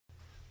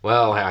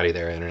Well, howdy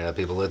there, Internet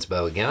people. It's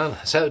Bo again.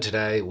 So,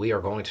 today we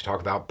are going to talk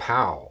about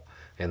Powell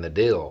and the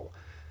deal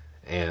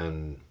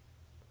and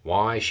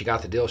why she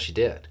got the deal she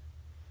did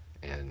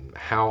and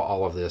how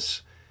all of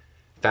this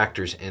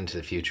factors into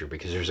the future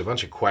because there's a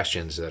bunch of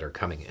questions that are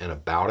coming in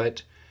about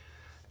it.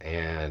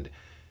 And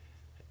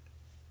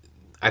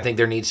I think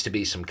there needs to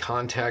be some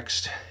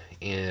context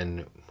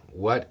in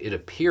what it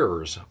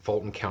appears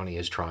Fulton County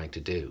is trying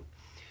to do.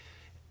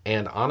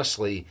 And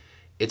honestly,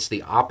 it's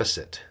the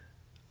opposite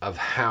of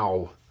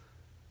how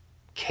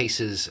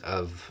cases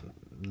of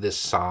this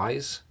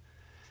size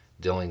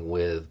dealing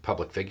with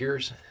public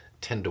figures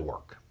tend to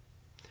work.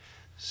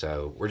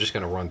 So we're just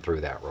going to run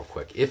through that real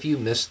quick. If you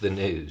missed the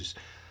news,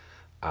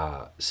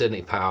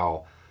 Sidney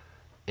Powell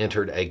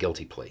entered a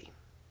guilty plea.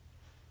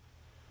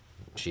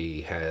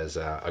 She has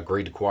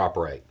agreed to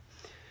cooperate.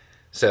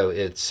 So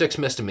it's 6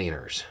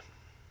 misdemeanors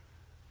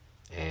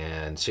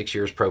and 6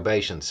 years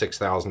probation,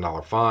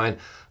 $6,000 fine,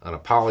 an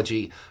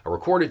apology, a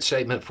recorded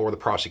statement for the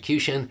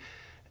prosecution,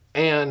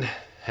 and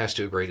has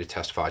to agree to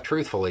testify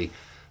truthfully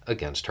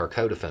against her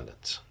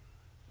co-defendants.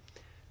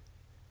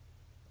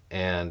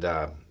 And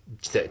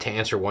to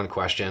answer one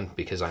question,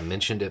 because I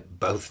mentioned it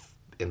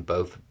in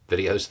both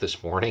videos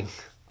this morning,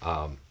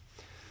 now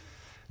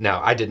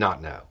I did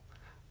not know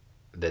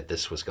that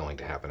this was going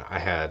to happen. I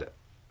had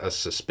a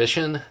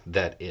suspicion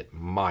that it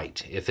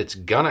might. If it's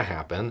gonna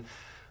happen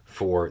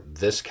for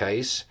this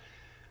case,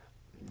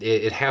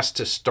 it has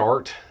to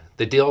start,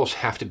 the deals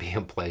have to be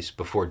in place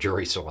before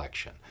jury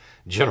selection,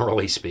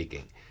 generally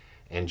speaking.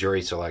 And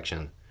jury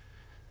selection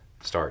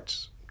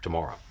starts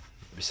tomorrow.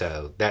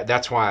 So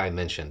that's why I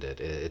mentioned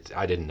it.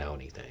 I didn't know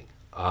anything.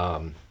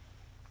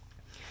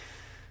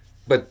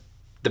 But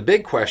the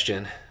big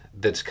question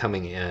that's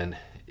coming in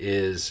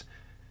is,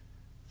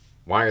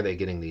 why are they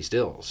getting these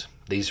deals?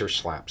 These are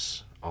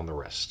slaps on the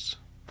wrists.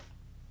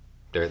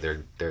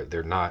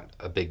 They're not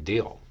a big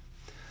deal.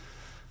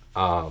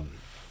 What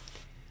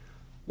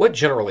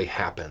generally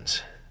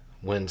happens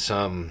when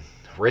some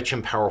rich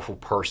and powerful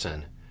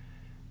person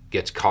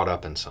gets caught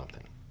up in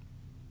something?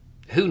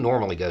 Who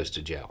normally goes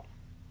to jail?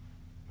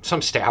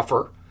 Some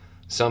staffer,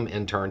 some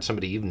intern,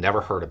 somebody you've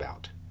never heard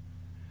about.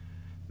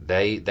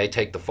 They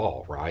take the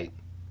fall, right?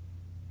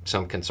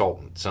 Some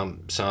consultant,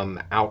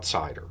 some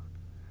outsider.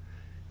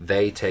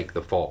 They take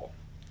the fall.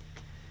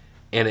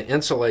 And it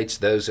insulates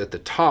those at the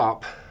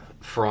top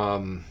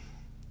from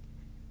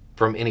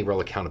any real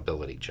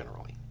accountability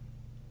generally.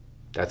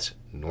 That's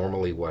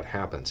normally what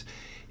happens.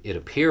 It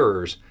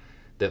appears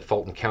that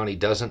Fulton County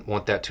doesn't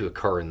want that to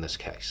occur in this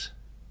case.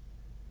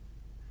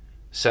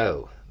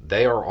 So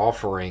they are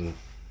offering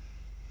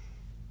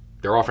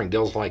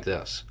deals like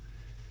this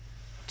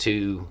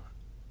to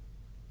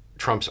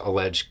Trump's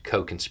alleged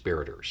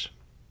co-conspirators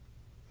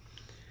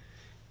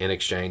in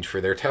exchange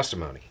for their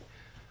testimony,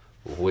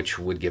 which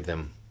would give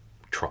them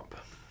Trump.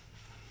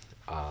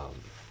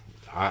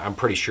 I'm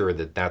pretty sure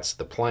that that's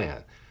the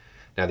plan.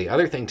 Now, the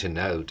other thing to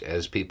note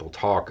as people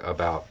talk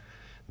about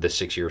the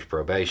 6 years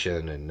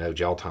probation and no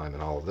jail time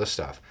and all of this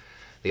stuff,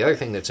 the other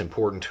thing that's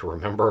important to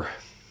remember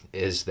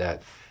is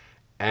that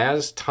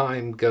as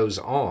time goes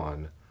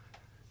on,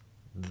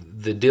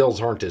 the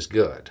deals aren't as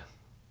good.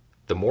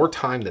 The more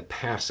time that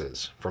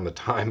passes from the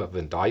time of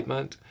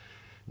indictment,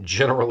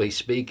 generally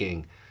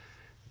speaking,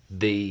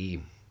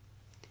 the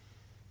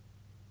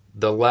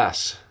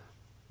less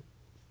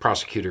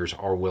prosecutors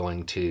are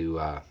willing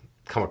to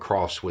come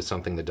across with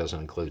something that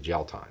doesn't include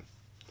jail time.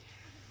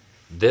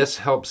 This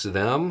helps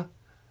them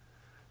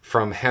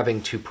from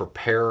having to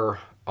prepare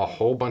a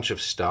whole bunch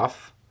of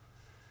stuff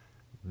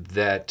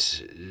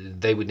that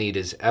they would need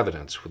as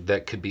evidence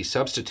that could be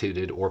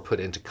substituted or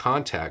put into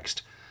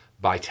context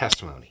by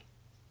testimony.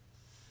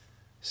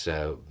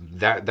 So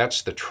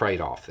that's the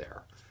trade-off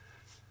there.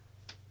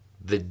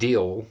 The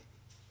deal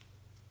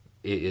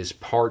is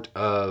part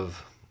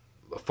of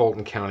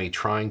Fulton County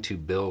trying to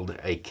build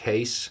a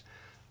case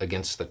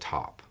against the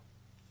top.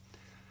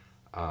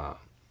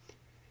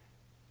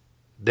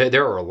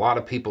 There are a lot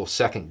of people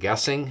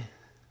second-guessing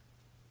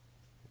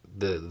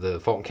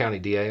the Fulton County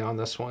DA on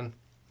this one,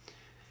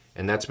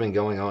 and that's been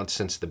going on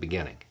since the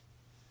beginning.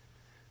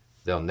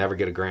 They'll never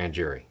get a grand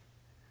jury.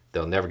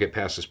 They'll never get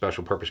past a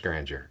special purpose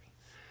grand jury.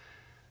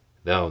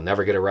 They'll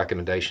never get a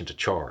recommendation to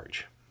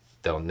charge.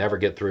 They'll never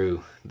get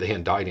through the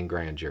indicting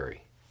grand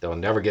jury. They'll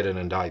never get an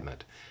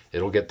indictment.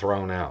 It'll get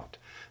thrown out.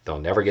 They'll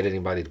never get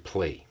anybody to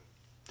plea.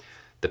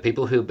 The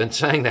people who've been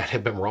saying that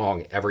have been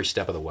wrong every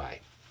step of the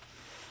way.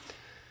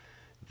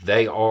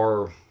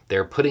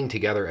 They're putting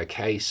together a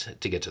case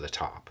to get to the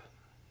top.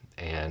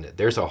 And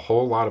there's a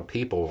whole lot of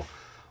people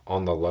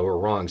on the lower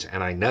rungs.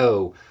 And I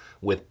know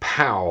with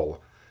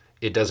Powell,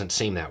 it doesn't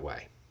seem that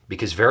way.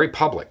 Because very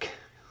public,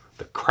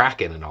 the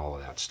Kraken and all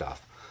of that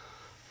stuff.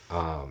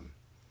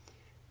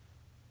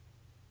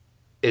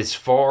 As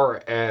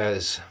far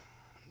as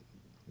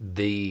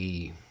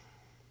the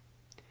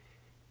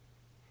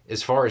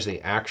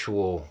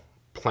actual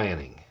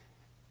planning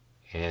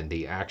and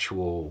the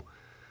actual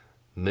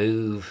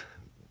move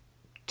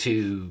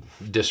to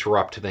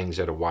disrupt things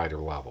at a wider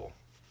level,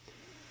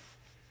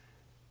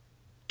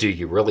 Do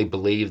you really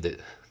believe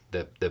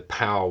that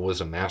Powell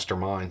was a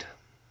mastermind?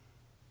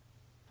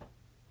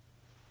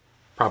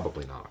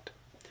 Probably not.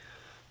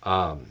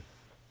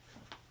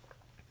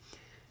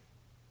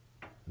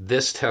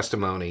 This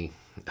testimony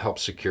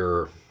helps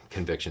secure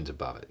convictions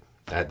above it.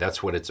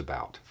 That's what it's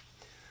about.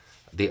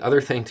 The other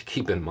thing to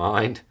keep in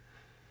mind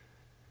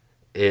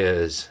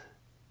is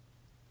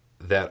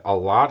that a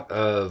lot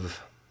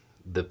of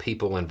the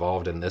people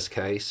involved in this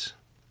case,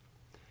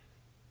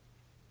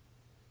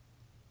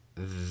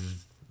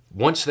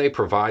 once they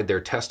provide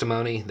their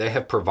testimony, they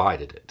have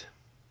provided it.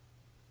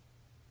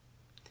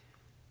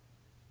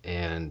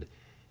 And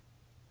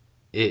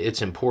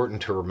it's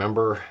important to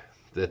remember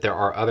that there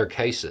are other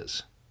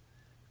cases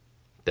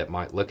that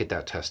might look at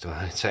that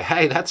testimony and say,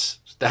 hey,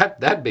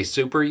 that'd be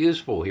super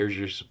useful. Here's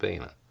your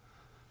subpoena.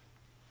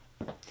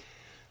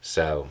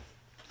 So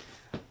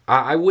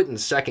I wouldn't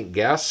second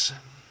guess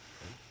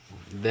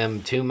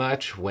them too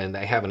much when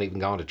they haven't even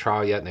gone to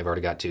trial yet and they've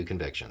already got 2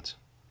 convictions.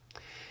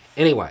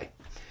 Anyway,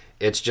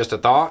 it's just a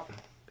thought.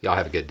 Y'all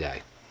have a good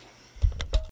day.